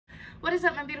What is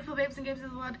up, my beautiful babes and babes of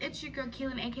the world? It's your girl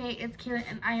Keelan, aka Itskeilynnn,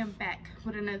 and I am back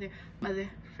with another mother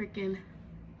freaking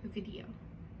video.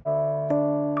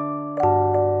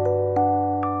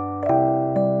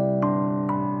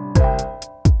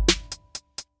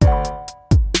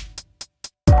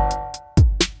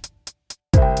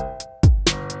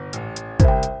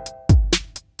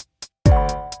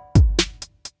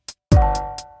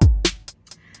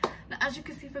 Now, as you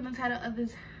can see from the title of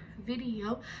this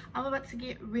video, I'm about to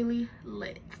get really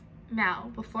lit.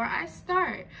 Now, before I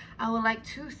start, I would like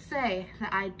to say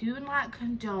that I do not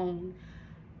condone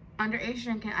underage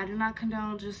drinking. I do not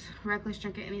condone just reckless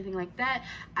drinking, anything like that.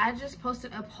 I just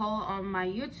posted a poll on my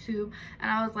YouTube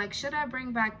and I was like, should I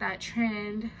bring back that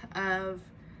trend of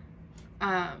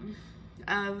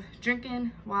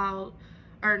drinking while,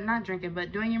 or not drinking,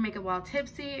 but doing your makeup while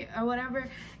tipsy or whatever,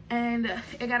 and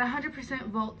it got 100%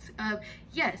 votes of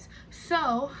yes.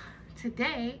 So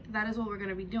today, that is what we're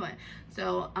gonna be doing.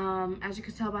 So as you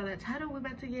can tell by that title, we're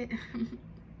about to get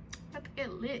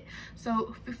lit.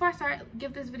 So before I start,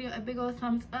 give this video a big old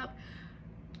thumbs up,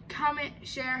 comment,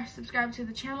 share, subscribe to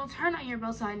the channel, turn on your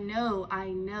bell so I know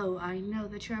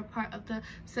that you're a part of the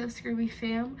subscribing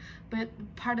fam, but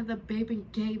part of the Babe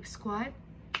and Gabe squad.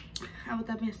 And with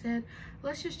that being said,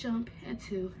 let's just jump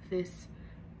into this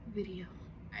video.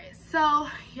 Alright, so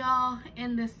y'all,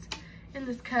 in this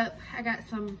cup I got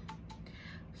some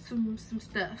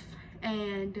stuff,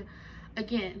 and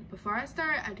again, before I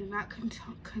start, I do not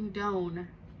condone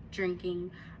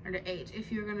drinking underage.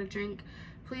 If you're gonna drink,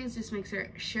 please just make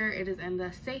sure it is in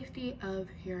the safety of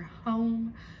your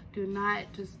home. Do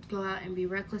not just go out and be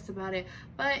reckless about it.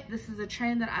 But this is a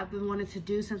trend that I've been wanting to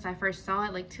do since I first saw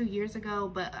it like 2 years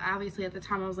ago, but obviously at the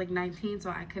time I was like 19, so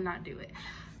I could not do it.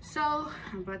 So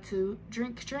I'm about to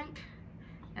drink,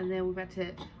 and then we're about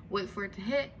to wait for it to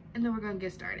hit, and then we're gonna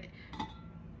get started.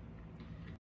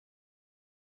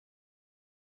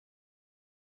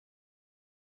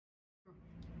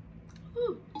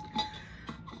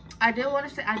 I do want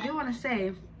to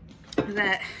say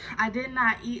that I did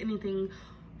not eat anything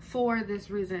for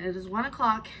this reason. It is 1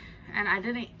 o'clock and I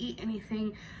didn't eat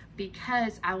anything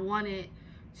because I wanted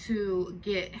to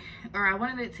it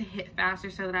to hit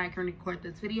faster so that I can record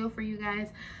this video for you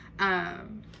guys,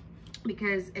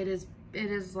 because it is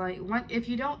like, if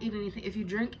you don't eat anything, if you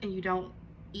drink and you don't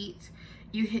eat,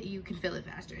 you can feel it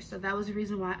faster. So that was the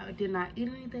reason why I did not eat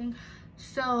anything,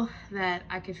 so that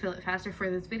I could feel it faster for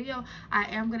this video. I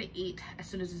am gonna eat as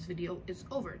soon as this video is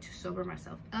over to sober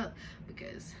myself up,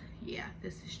 because yeah,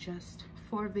 this is just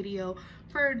for the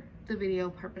video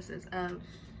purposes of,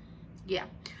 yeah.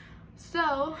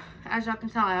 So as y'all can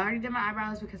tell, I already did my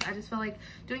eyebrows because I just feel like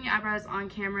doing your eyebrows on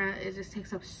camera, it just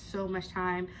takes up so much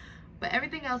time. But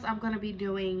everything else I'm gonna be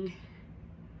doing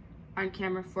on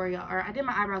camera for y'all, or I did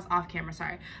my eyebrows off camera,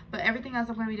 sorry, but everything else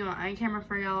I'm going to be doing on camera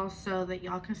for y'all, so that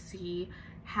y'all can see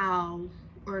how,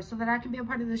 or so that I can be a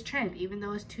part of this trend, even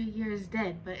though it's 2 years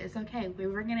dead, but it's okay, we're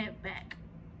bringing it back.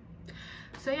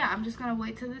 So yeah, I'm just gonna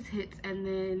wait till this hits, and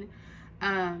then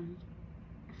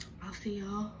I'll see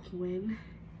y'all when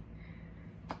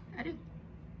I do,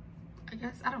 I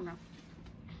guess. I don't know.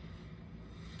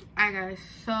 Alright guys,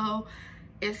 so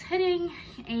it's hitting,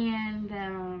 and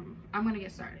I'm gonna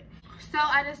get started. So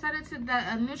I decided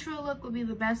that a neutral look would be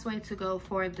the best way to go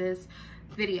for this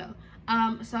video.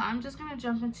 So I'm just gonna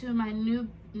jump into my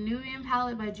Nubian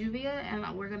palette by Juvia, and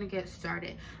we're gonna get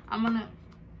started. I'm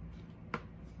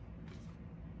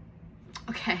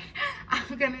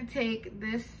gonna take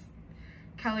this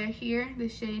color here,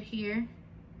 this shade here,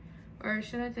 or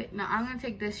should I take, no, I'm gonna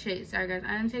take this shade, sorry guys,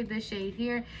 I'm gonna take this shade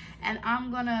here, and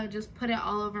I'm gonna just put it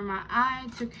all over my eye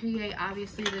to create,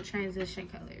 obviously, the transition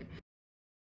color.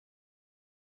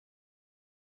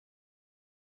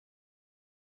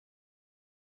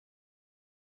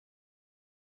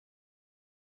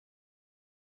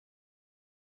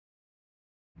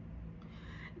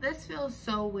 This feels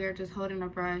so weird just holding a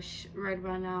brush right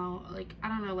about now. Like, I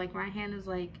don't know, like my hand is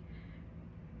like,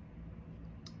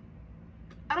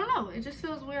 I don't know, it just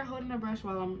feels weird holding a brush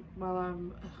while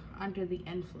I'm under the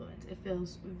influence. It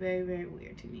feels very, very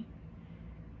weird to me.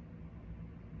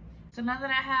 So now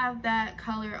that I have that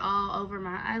color all over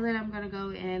my eyelid, I'm gonna go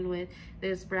in with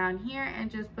this brown here and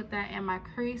just put that in my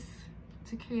crease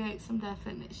to create some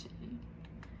definition.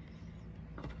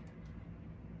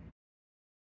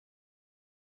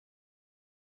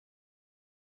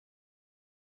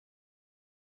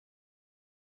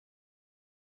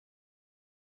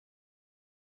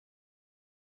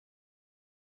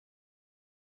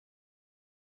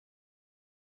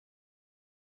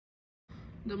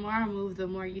 The more I move, the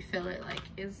more you feel it. Like,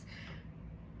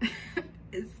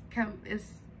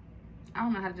 I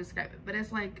don't know how to describe it, but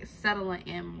it's like settling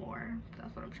in more.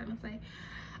 That's what I'm trying to say.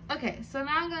 Okay, so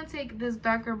now I'm gonna take this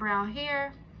darker brown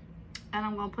here and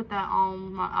I'm gonna put that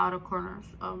on my outer corners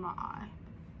of my eye.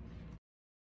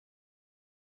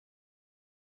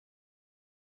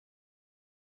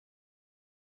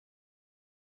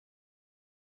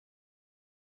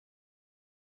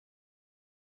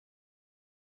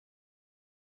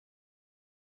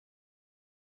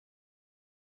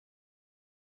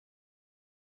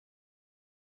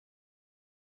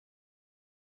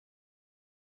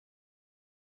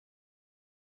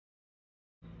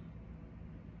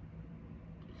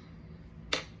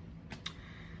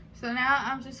 So now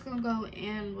I'm just gonna go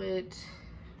in with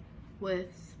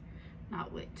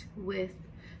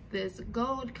this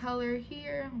gold color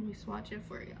here. Let me swatch it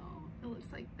for y'all. It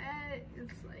looks like that.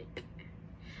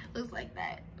 Looks like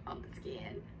that on the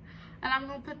skin. And I'm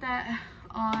gonna put that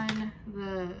on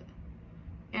the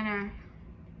inner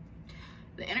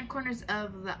corners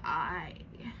of the eye.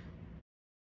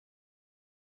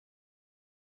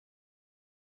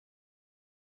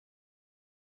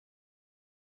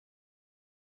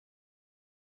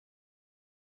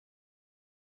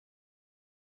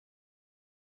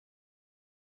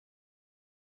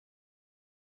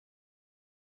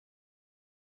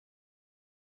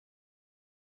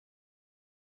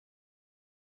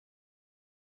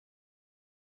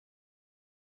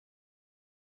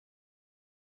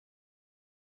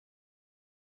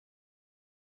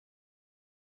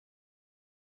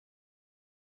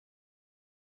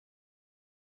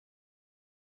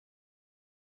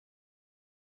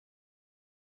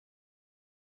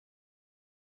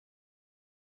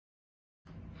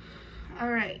 All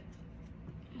right,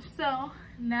 so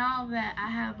now that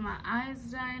I have my eyes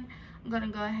done, I'm gonna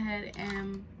go ahead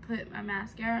and put my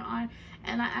mascara on.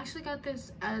 And I actually got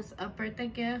this as a birthday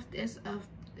gift. It's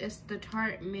the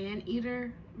Tarte Man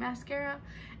Eater mascara,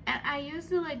 and I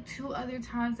used it like 2 other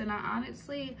times, and I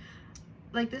honestly,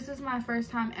 like, this is my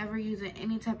first time ever using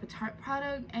any type of Tarte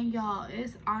product, and y'all,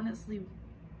 it's honestly,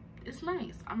 it's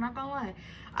nice. I'm not gonna lie.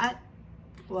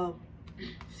 Well,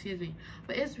 excuse me,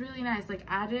 but it's really nice. Like,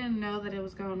 I didn't know that it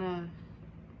was gonna,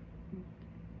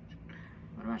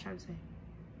 what am I trying to say?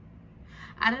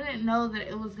 I didn't know that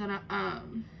it was gonna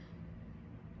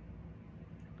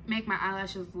make my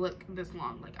eyelashes look this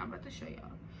long. Like, I'm about to show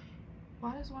y'all.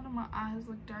 Why does one of my eyes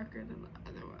look darker than the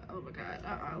other one? Oh my god.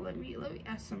 Let me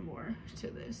add some more to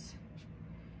this.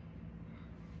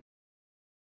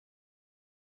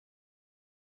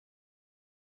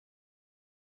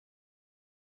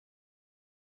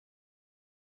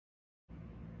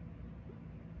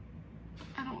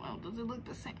 I don't know. Does it look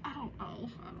the same? I don't know.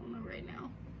 I don't know right now.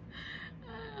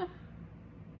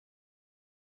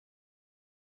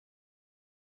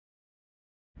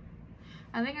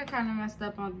 I think I kind of messed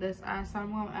up on this eye, so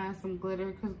I'm gonna add some glitter,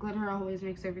 because glitter always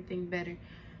makes everything better.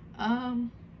 So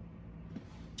I'm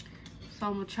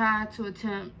gonna try to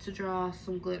attempt to draw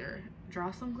some glitter.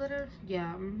 Draw some glitter?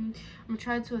 Yeah. I'm gonna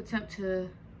try to attempt to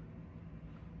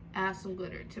add some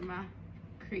glitter to my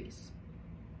crease.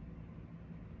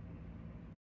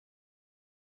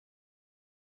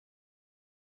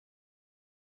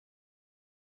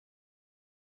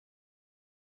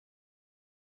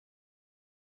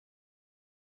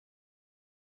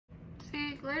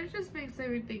 See, glitter just makes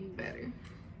everything better.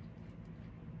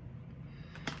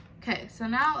 Okay, so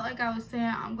now, like I was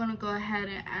saying, I'm gonna go ahead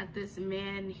and add this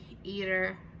Man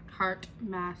Eater Tarte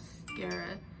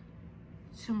mascara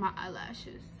to my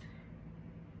eyelashes.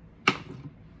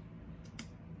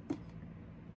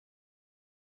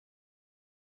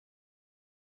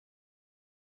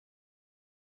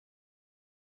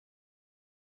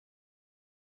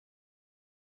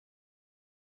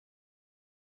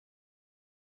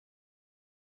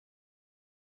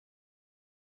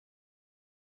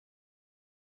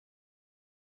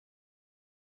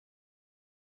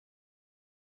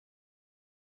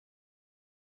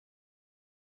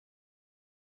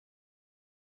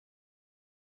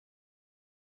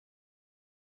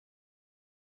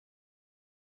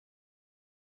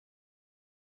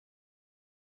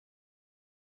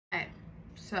 Okay,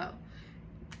 so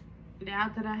now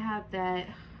that I have that,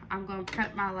 I'm gonna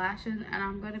prep my lashes, and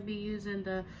I'm gonna be using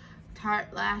the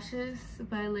Tarte Lashes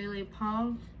by Lily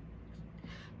Pons.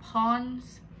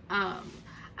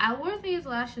 I wore these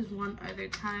lashes one other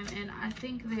time, and I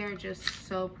think they're just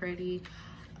so pretty.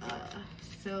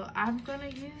 So I'm gonna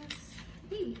use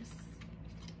these.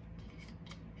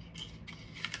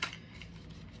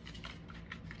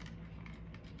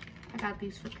 I got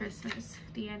these for Christmas.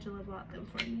 D'Angela bought them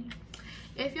for me.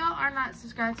 If y'all are not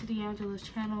subscribed to D'Angela's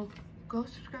channel, go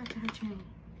subscribe to her channel.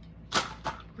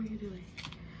 What are you doing?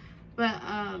 But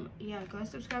yeah, go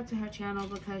subscribe to her channel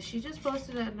because she just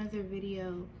posted another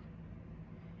video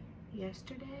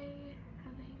yesterday, I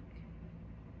think,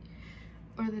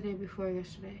 or the day before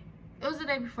yesterday. It was the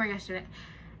day before yesterday.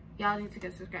 Y'all need to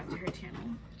get subscribed to her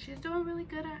channel. She's doing really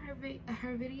good at her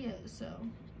videos, so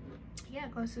yeah,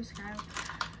 go subscribe.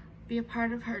 Be a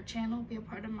part of her channel, be a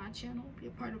part of my channel, be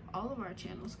a part of all of our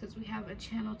channels, because we have a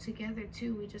channel together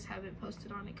too. We just haven't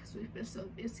posted on it because we've been so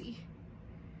busy.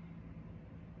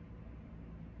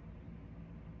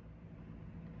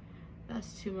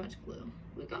 That's too much glue.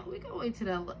 We gonna wait to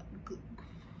that.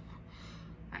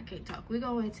 I can't talk. We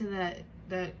gonna wait to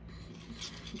that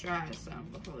dry some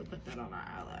before we put that on our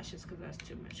eyelashes because that's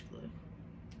too much glue.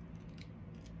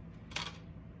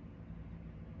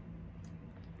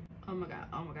 Oh my god,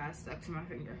 it's stuck to my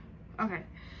finger. Okay.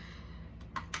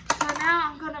 So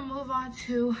now I'm gonna move on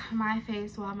to my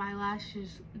face while my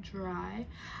lashes dry.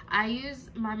 I use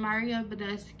my Mario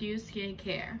Badescu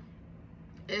skincare.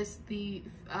 It's the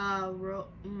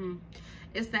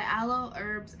it's the aloe,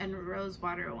 herbs, and rose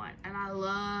water one, and I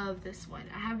love this one.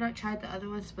 I have not tried the other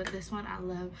ones, but this one I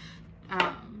love.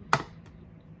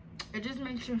 It just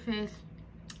makes your face,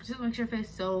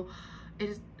 so it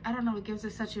is, I don't know, it gives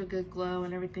it such a good glow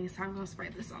and everything. So I'm gonna spray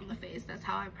this on the face. That's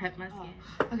how I prep my skin.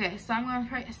 Okay, so I'm gonna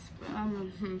spray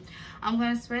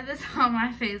this on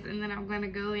my face, and then I'm gonna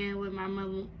go in with my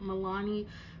Milani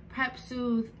Prep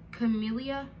Soothe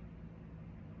Camellia.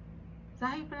 Is that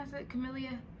how you pronounce it?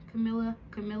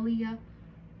 Camellia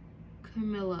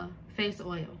face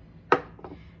oil,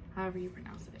 however you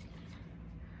pronounce it.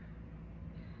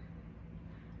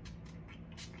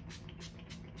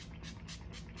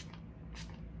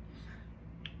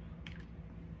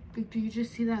 Do you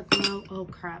just see that glow? Oh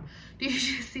crap, do you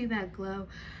just see that glow?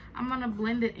 I'm gonna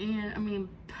blend it in,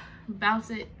 bounce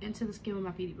it into the skin with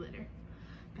my beauty blender.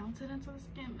 Bounce it into the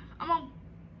skin. I'm gonna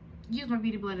use my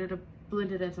beauty blender to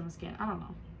blend it into my skin. I don't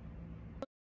know.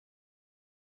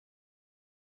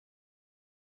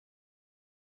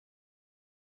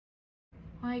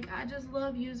 Like, I just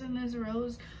love using this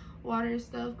rose water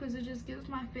stuff because it just gives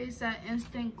my face that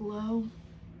instant glow.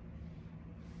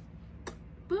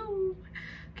 Boom.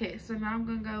 Okay, so now I'm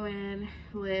gonna go in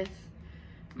with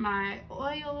my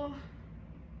oil,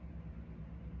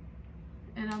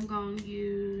 and I'm gonna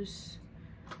use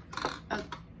a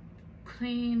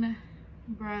clean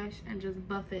brush and just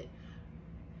buff it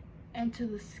into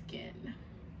the skin.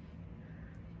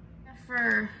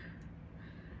 For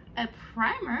a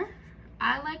primer,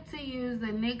 I like to use the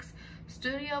NYX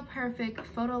Studio Perfect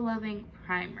Photo Loving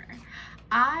Primer.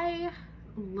 I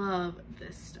love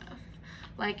this stuff.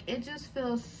 Like, it just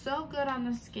feels so good on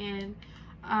the skin,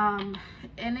 and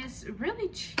it's really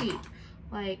cheap.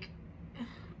 Like,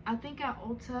 I think at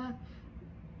Ulta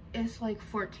it's like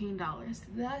 $14.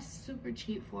 That's super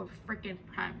cheap for a freaking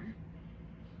primer.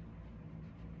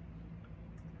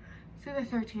 It's either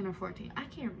 13 or 14, I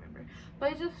can't remember,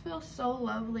 but it just feels so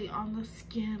lovely on the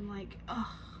skin. Like,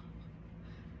 oh,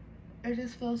 it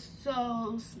just feels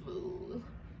so smooth.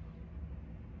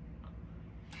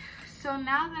 So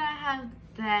now that I have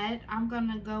that, I'm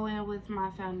gonna go in with my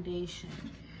foundation.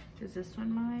 Is this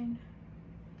one mine?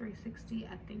 360,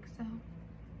 I think so.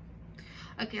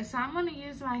 Okay, so I'm gonna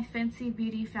use my Fenty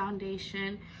Beauty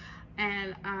foundation,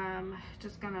 and I'm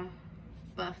just gonna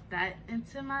buff that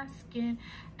into my skin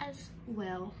as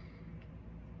well.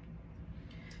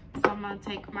 So I'm gonna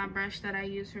take my brush that I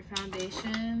use for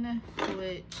foundation,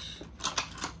 which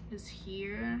is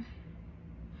here,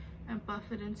 and buff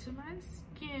it into my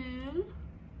skin.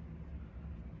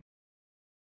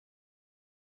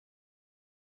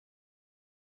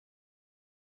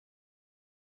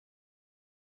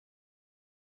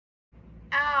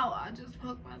 Ow, I just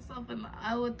poked myself in the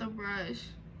eye with the brush.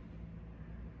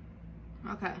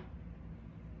 Okay.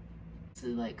 This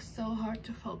is like so hard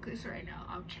to focus right now.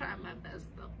 I'm trying my best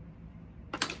though.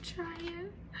 I'm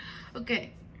trying.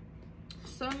 Okay.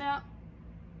 So now,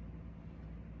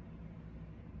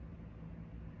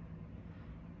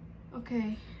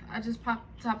 okay, I just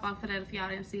popped the top off of that if y'all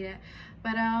didn't see that.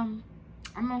 But I'm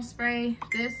gonna spray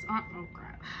this on, oh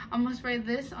crap. I'm gonna spray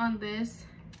this on this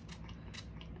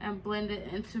and blend it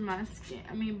into my skin.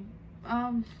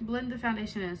 Blend the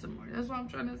foundation in some more. That's what I'm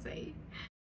trying to say.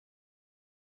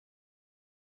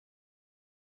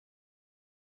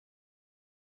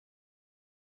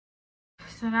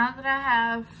 So now that I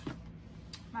have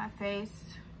my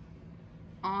face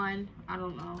on, I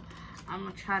don't know, I'm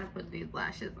gonna try to put these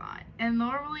lashes on. And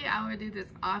normally I would do this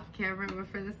off camera, but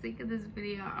for the sake of this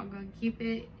video, I'm gonna keep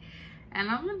it, and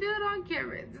I'm gonna do it on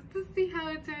camera just to see how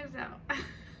it turns out.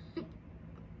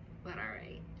 But all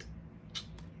right,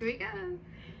 here we go.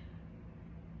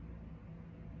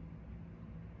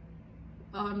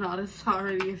 Oh no, this is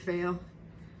already a fail.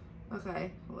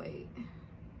 Okay, wait.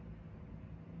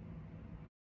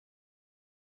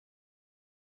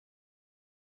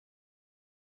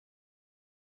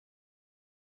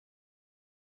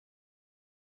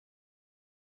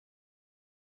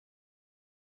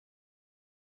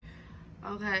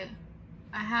 Okay,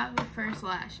 I have the first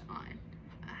lash on.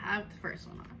 I have the first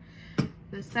one on.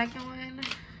 The second one,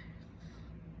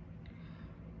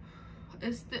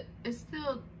 it's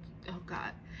still, oh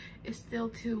god, it's still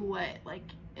too wet. Like,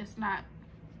 it's not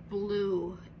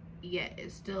blue yet.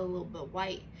 It's still a little bit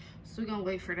white. So we're gonna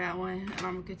wait for that one, and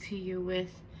I'm gonna continue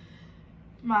with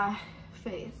my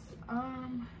face.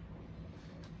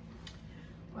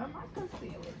 Where my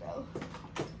concealer go?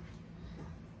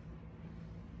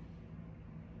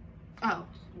 Oh,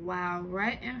 wow,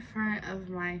 right in front of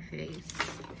my face.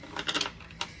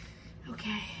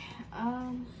 Okay,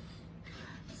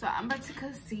 so I'm about to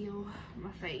conceal my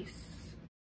face.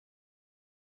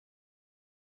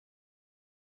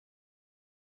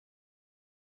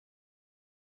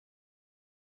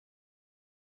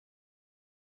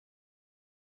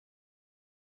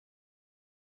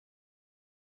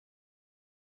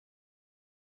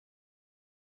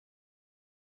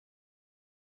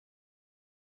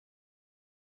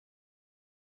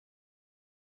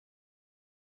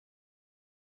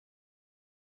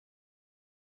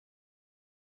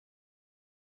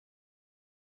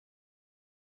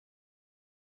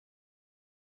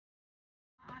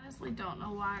 I honestly don't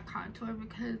know why I contour,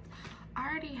 because I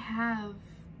already have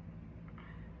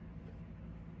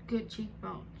good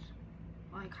cheekbones,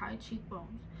 like high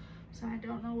cheekbones. So I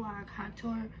don't know why I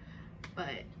contour,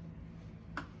 but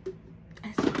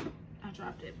I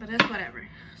dropped it, but it's whatever.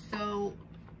 So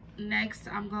next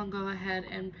I'm gonna go ahead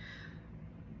and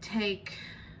take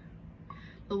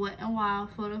the Wet n Wild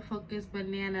Photo Focus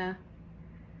Banana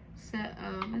set,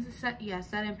 is it set? Yeah,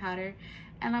 setting powder,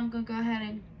 and I'm gonna go ahead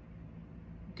and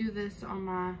do this on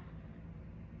my,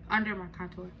 under my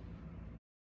contour.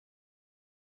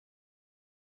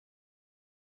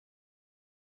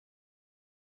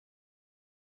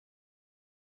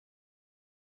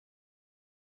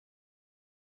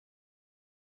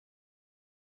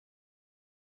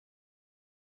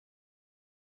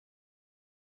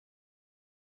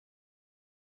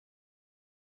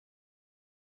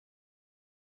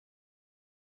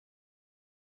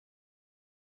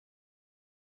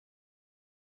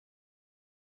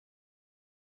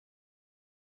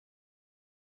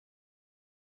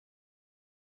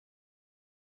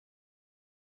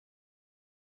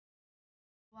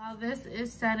 While this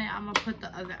is setting, I'm gonna put the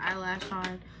other eyelash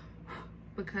on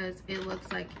because it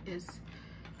looks like it's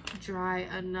dry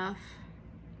enough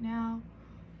now.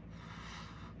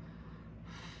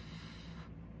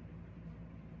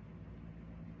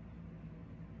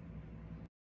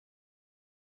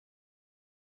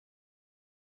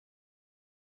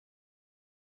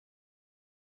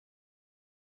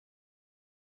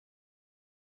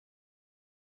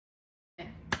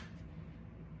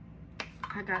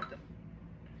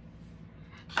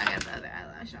 I got the other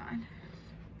eyelash on.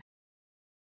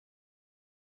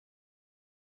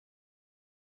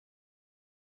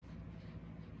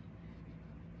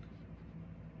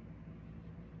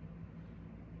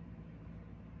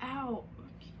 Ow,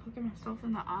 I keep poking myself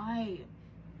in the eye.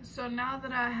 So now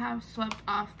that I have swept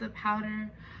off the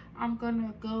powder, I'm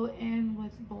gonna go in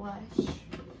with blush.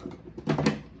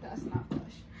 That's not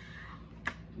blush.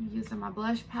 I'm using my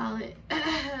blush palette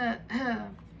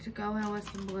to go in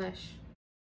with some blush.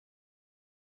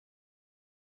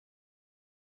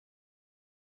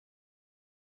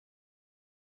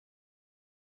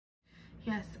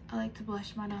 Yes, I like to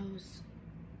blush my nose.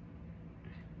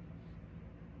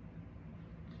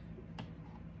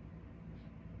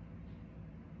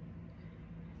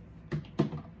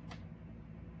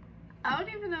 I don't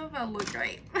even know if I look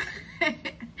right.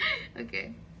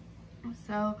 Okay,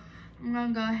 so I'm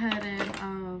gonna go ahead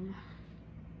and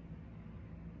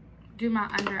do my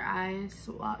under eyes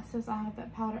since I have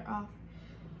that powder off.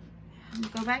 I'm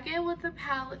gonna go back in with the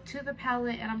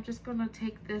palette, and I'm just gonna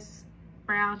take this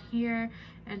brown here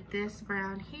and this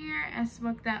brown here and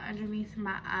smoke that underneath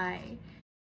my eye.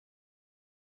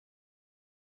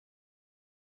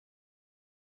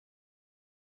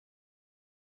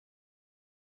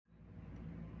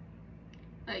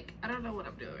 Like, I don't know what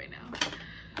I'm doing right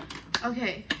now.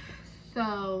 Okay,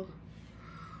 so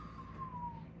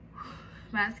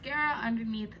mascara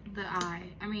underneath the eye.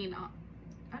 I mean,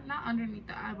 not underneath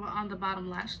the eye, but on the bottom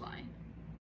lash line.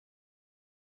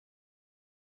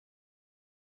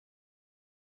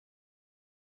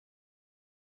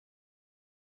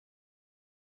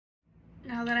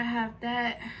 Now that I have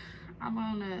that, I'm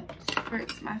gonna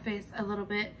spritz my face a little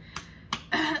bit.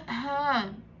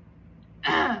 I'm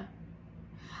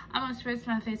gonna spritz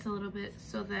my face a little bit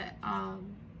so that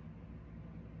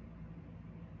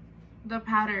the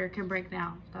powder can break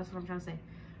down. That's what I'm trying to say.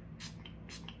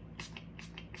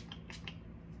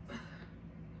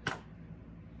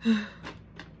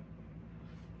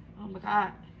 Oh my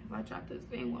god, if I drop this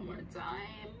thing one more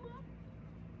time.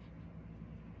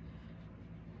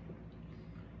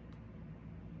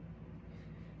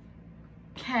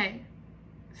 Okay,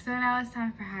 so now it's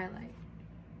time for highlight.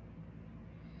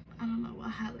 I don't know what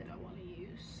highlight I want to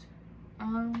use.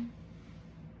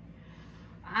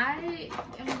 I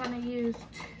am going to use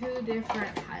two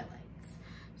different highlights.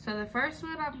 So the first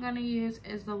one I'm going to use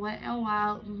is the Wet n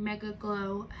Wild Mega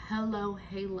Glow Hello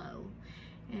Halo.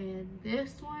 And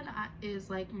this one is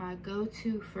like my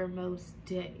go-to for most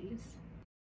days.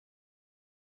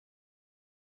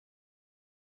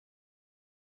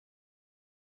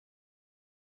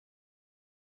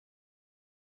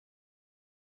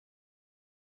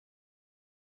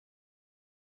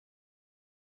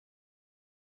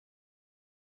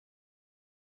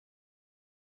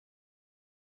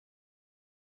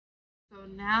 So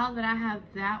now that I have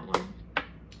that one,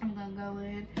 I'm gonna go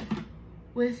in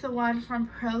with the one from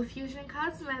Profusion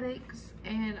Cosmetics,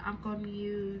 and I'm gonna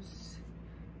use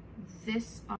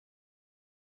this on.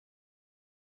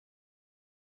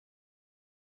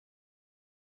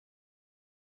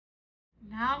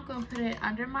 Now I'm gonna put it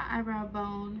under my eyebrow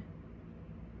bone,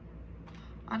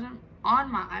 on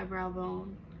my eyebrow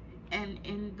bone, and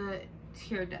in the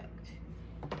tear duct.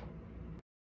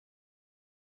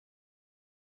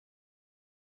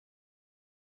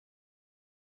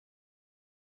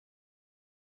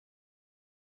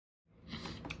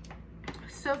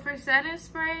 So for setting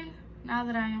spray, now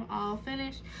that I am all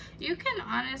finished, you can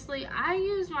honestly, I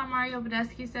use my Mario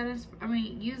Badescu setting spray,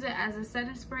 use it as a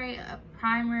setting spray, a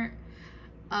primer,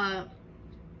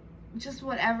 just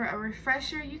whatever, a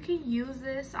refresher. You can use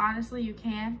this, honestly you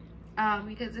can,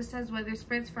 because it says whether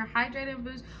spritz for hydrating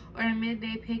boost or a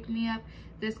midday pick-me-up,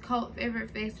 this cult favorite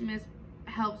face mist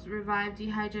helps revive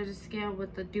dehydrated skin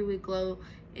with the dewy glow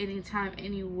anytime,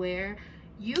 anywhere.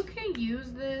 You can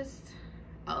use this.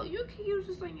 Oh, you can use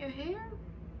this on your hair?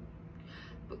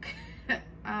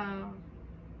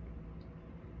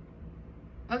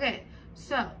 Okay,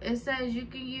 so it says you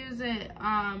can use it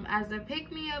as a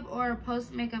pick-me-up or a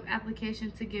post-makeup application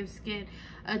to give skin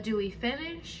a dewy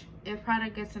finish. If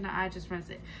product gets in the eye, just rinse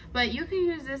it. But you can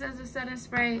use this as a setting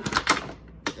spray.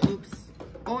 Oops.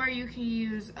 Or you can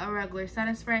use a regular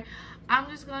setting spray. I'm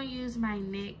just going to use my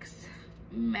NYX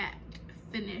Matte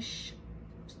Finish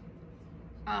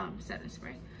setting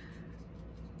spray.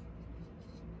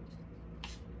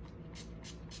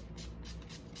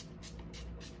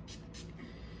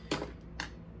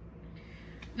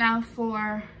 Now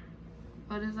for,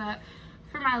 what is that?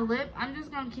 For my lip, I'm just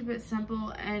gonna keep it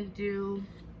simple and do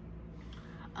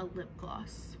a lip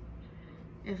gloss,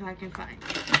 if I can find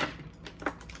it.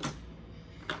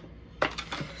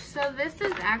 So this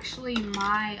is actually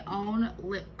my own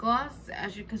lip gloss.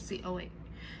 As you can see, oh wait.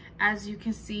 As you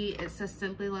can see, it says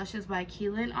Simply Luscious by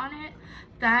Itskeilynnn on it.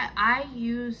 That I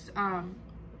use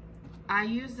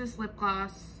this lip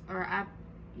gloss, or I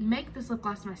make this lip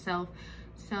gloss myself.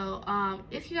 So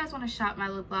if you guys want to shop my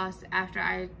lip gloss after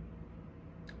I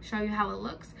show you how it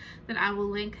looks, then I will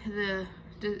link it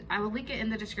in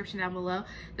the description down below.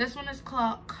 This one is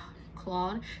called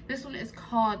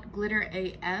Glitter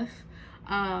AF.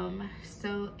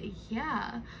 So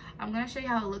yeah, I'm gonna show you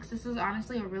how it looks. This is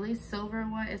honestly a really silver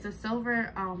one. It's a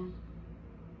silver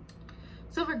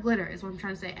glitter is what I'm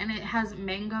trying to say, and it has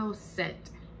mango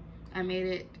scent. I made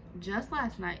it just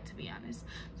last night, to be honest.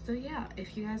 So yeah,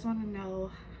 if you guys want to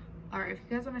know, or if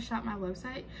you guys want to shop my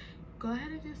website, go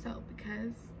ahead and do so,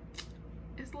 because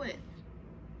it's lit.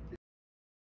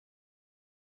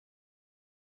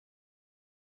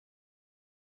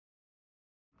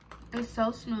 It's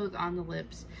so smooth on the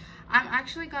lips. I'm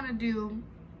actually gonna do,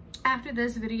 after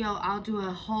this video, I'll do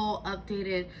a whole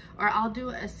updated, or I'll do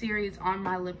a series on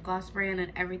my lip gloss brand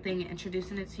and everything,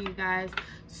 introducing it to you guys.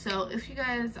 So if you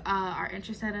guys are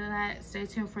interested in that, stay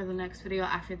tuned for the next video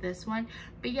after this one.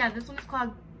 But yeah, this one is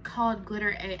called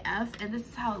Glitter AF, and this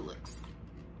is how it looks.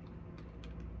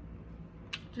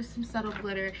 just some subtle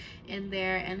glitter in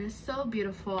there, and it's so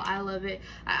beautiful. I love it.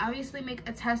 I obviously make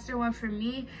a tester one for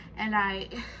me, and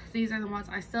these are the ones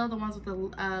I sell. The ones with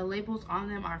the labels on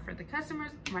them are for the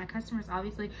customers, my customers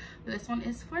obviously, but this one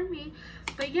is for me.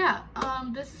 But yeah,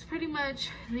 this is pretty much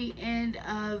the end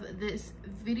of this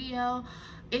video.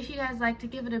 If you guys like to,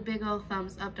 give it a big old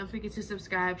thumbs up. Don't forget to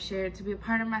subscribe, share, to be a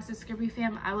part of my subscriber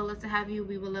fam. I would love to have you.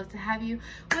 We would love to have you.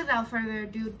 Without further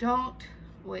ado,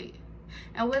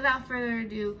 without further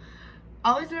ado,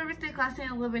 always remember to stay classy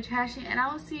and a little bit trashy, and I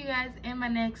will see you guys in my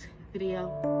next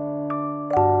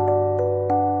video.